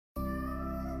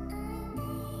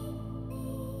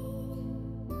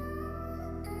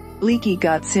Leaky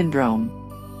gut syndrome.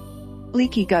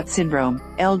 Leaky gut syndrome,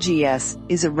 LGS,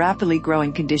 is a rapidly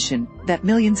growing condition that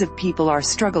millions of people are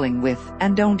struggling with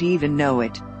and don't even know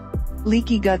it.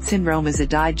 Leaky gut syndrome is a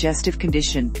digestive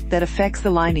condition that affects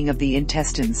the lining of the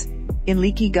intestines. In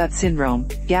leaky gut syndrome,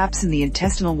 gaps in the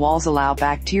intestinal walls allow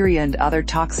bacteria and other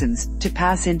toxins to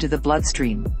pass into the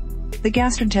bloodstream. The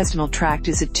gastrointestinal tract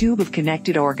is a tube of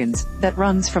connected organs that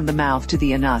runs from the mouth to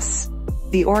the anus.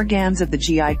 The organs of the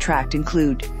GI tract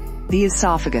include the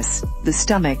esophagus, the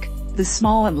stomach, the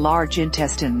small and large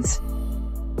intestines.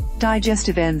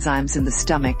 Digestive enzymes in the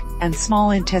stomach and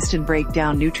small intestine break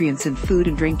down nutrients in food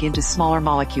and drink into smaller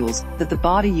molecules that the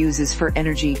body uses for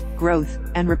energy, growth,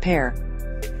 and repair.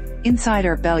 Inside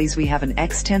our bellies we have an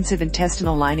extensive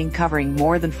intestinal lining covering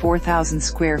more than 4,000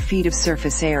 square feet of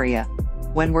surface area.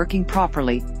 When working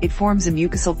properly, it forms a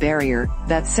mucosal barrier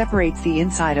that separates the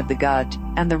inside of the gut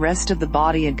and the rest of the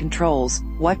body and controls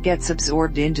what gets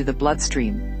absorbed into the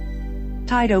bloodstream.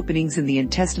 Tight openings in the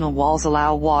intestinal walls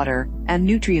allow water and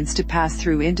nutrients to pass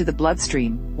through into the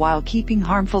bloodstream, while keeping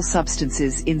harmful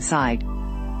substances inside.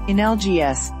 In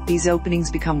LGS, these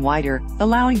openings become wider,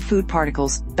 allowing food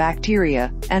particles,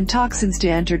 bacteria, and toxins to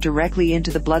enter directly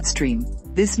into the bloodstream.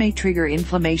 This may trigger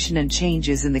inflammation and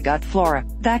changes in the gut flora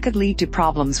that could lead to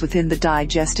problems within the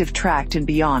digestive tract and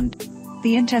beyond.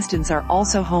 The intestines are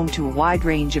also home to a wide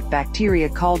range of bacteria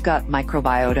called gut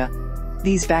microbiota.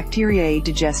 These bacteria aid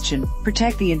digestion,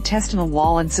 protect the intestinal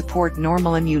wall and support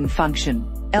normal immune function.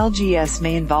 LGS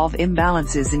may involve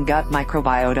imbalances in gut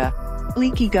microbiota.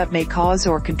 Leaky gut may cause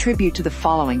or contribute to the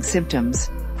following symptoms: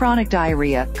 chronic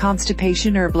diarrhea,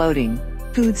 constipation or bloating,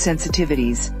 food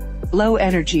sensitivities, low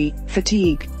energy,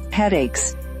 fatigue,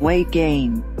 headaches, weight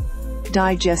gain,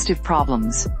 digestive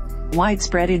problems,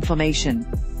 widespread inflammation,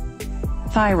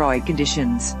 thyroid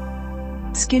conditions,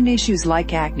 skin issues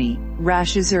like acne,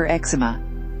 rashes or eczema,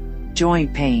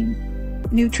 joint pain,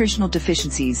 nutritional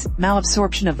deficiencies,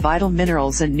 malabsorption of vital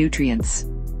minerals and nutrients.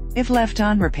 If left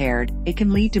unrepaired, it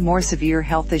can lead to more severe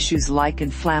health issues like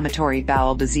inflammatory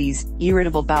bowel disease,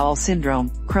 irritable bowel syndrome,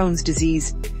 Crohn's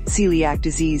disease, celiac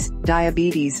disease,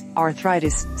 diabetes,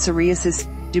 arthritis, psoriasis,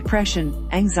 depression,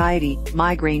 anxiety,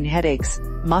 migraine headaches,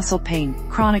 muscle pain,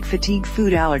 chronic fatigue,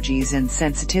 food allergies and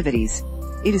sensitivities.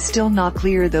 It is still not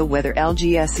clear though whether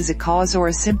LGS is a cause or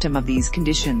a symptom of these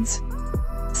conditions.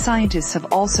 Scientists have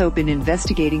also been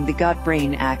investigating the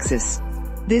gut-brain axis.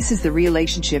 This is the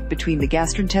relationship between the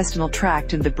gastrointestinal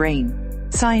tract and the brain.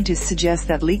 Scientists suggest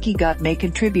that leaky gut may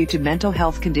contribute to mental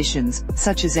health conditions,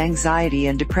 such as anxiety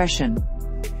and depression.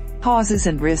 Causes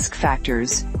and risk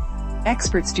factors.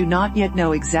 Experts do not yet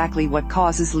know exactly what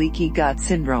causes leaky gut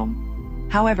syndrome.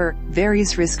 However,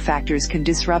 various risk factors can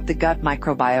disrupt the gut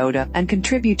microbiota and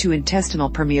contribute to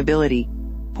intestinal permeability.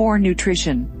 Poor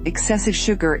nutrition, excessive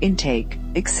sugar intake,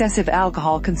 excessive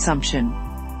alcohol consumption,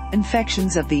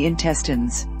 infections of the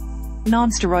intestines,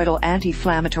 nonsteroidal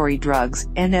anti-inflammatory drugs,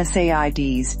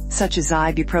 NSAIDs, such as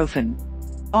ibuprofen,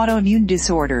 autoimmune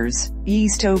disorders,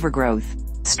 yeast overgrowth,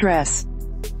 stress,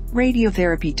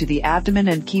 radiotherapy to the abdomen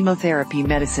and chemotherapy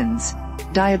medicines,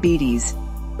 diabetes,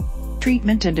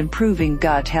 treatment and improving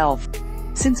gut health.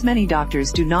 Since many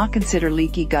doctors do not consider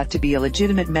leaky gut to be a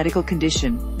legitimate medical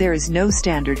condition, there is no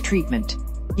standard treatment.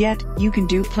 Yet, you can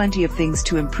do plenty of things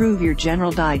to improve your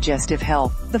general digestive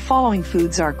health. The following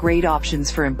foods are great options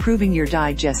for improving your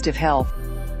digestive health.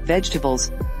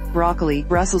 Vegetables: broccoli,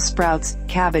 Brussels sprouts,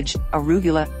 cabbage,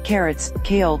 arugula, carrots,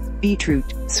 kale, beetroot,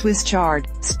 Swiss chard,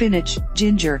 spinach,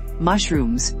 ginger,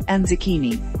 mushrooms, and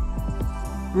zucchini.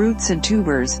 Roots and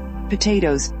tubers: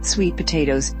 potatoes, sweet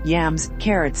potatoes, yams,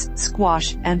 carrots,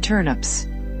 squash, and turnips.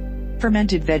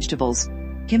 Fermented vegetables: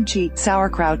 kimchi,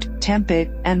 sauerkraut,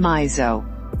 tempeh, and miso.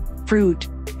 Fruit: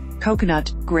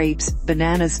 coconut, grapes,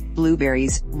 bananas,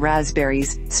 blueberries,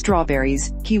 raspberries,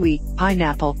 strawberries, kiwi,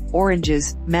 pineapple,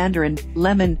 oranges, mandarin,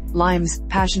 lemon, limes,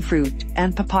 passion fruit,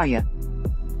 and papaya.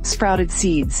 Sprouted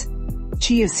seeds: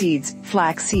 chia seeds,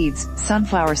 flax seeds,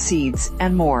 sunflower seeds,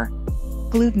 and more.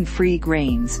 Gluten-free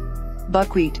grains: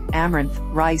 buckwheat, amaranth,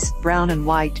 rice, brown and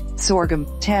white, sorghum,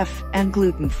 teff, and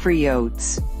gluten-free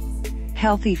oats.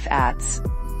 Healthy fats: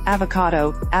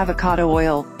 avocado, avocado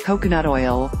oil, coconut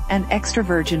oil, and extra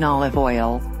virgin olive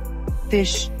oil.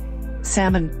 Fish: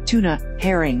 salmon, tuna,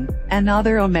 herring, and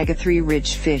other omega-3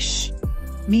 rich fish.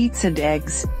 Meats and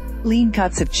eggs: lean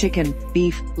cuts of chicken,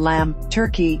 beef, lamb,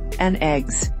 turkey, and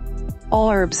eggs.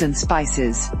 All herbs and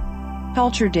spices.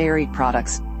 Culture dairy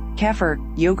products: kefir,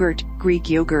 yogurt, Greek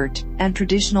yogurt, and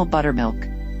traditional buttermilk.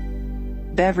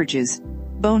 Beverages: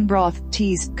 bone broth,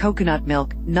 teas, coconut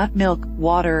milk, nut milk,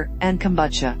 water, and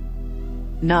kombucha.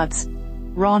 Nuts: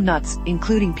 Raw nuts,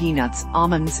 including peanuts,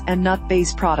 almonds, and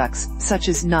nut-based products, such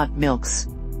as nut milks.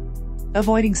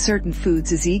 Avoiding certain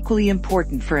foods is equally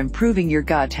important for improving your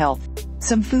gut health.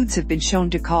 Some foods have been shown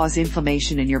to cause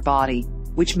inflammation in your body,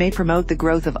 which may promote the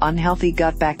growth of unhealthy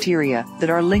gut bacteria that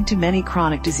are linked to many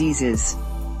chronic diseases.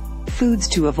 Foods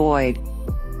to avoid: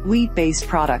 wheat-based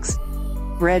products,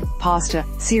 bread, pasta,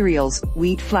 cereals,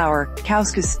 wheat flour,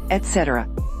 couscous, etc.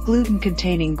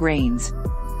 Gluten-containing grains,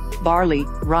 barley,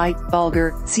 rye,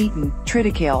 bulgur, seitan,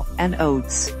 triticale, and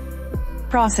oats.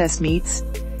 Processed meats,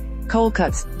 cold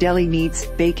cuts, deli meats,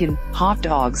 bacon, hot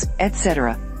dogs,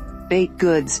 etc. Baked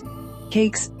goods,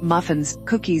 cakes, muffins,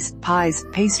 cookies, pies,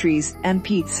 pastries, and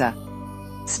pizza.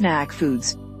 Snack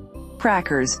foods,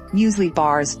 crackers, muesli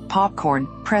bars, popcorn,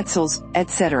 pretzels,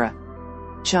 etc.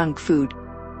 Junk food,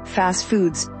 fast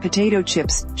foods, potato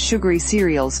chips, sugary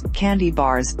cereals, candy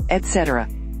bars, etc.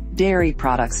 Dairy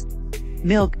products,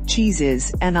 milk,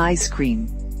 cheeses, and ice cream.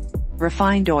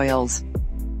 Refined oils,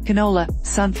 canola,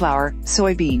 sunflower,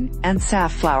 soybean, and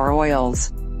safflower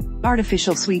oils.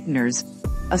 Artificial sweeteners,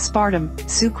 aspartame,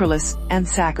 sucralose, and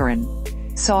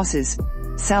saccharin. Sauces,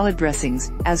 salad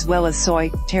dressings, as well as soy,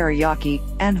 teriyaki,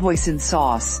 and hoisin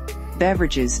sauce.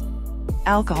 Beverages,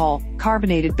 alcohol,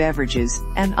 carbonated beverages,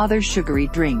 and other sugary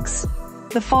drinks.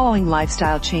 The following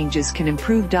lifestyle changes can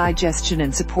improve digestion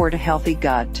and support a healthy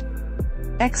gut.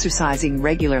 Exercising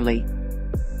regularly.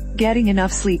 Getting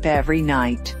enough sleep every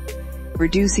night.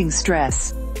 Reducing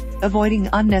stress. Avoiding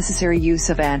unnecessary use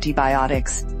of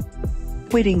antibiotics.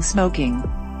 Quitting smoking.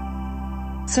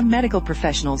 Some medical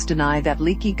professionals deny that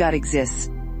leaky gut exists,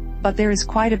 but there is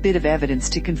quite a bit of evidence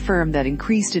to confirm that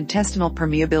increased intestinal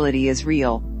permeability is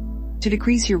real. To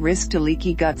decrease your risk to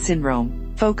leaky gut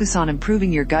syndrome, focus on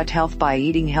improving your gut health by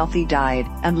eating healthy diet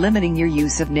and limiting your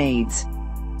use of NSAIDs.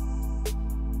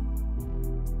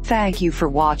 Thank you for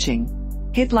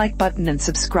watching. Hit like button and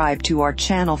subscribe to our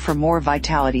channel for more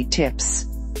vitality tips.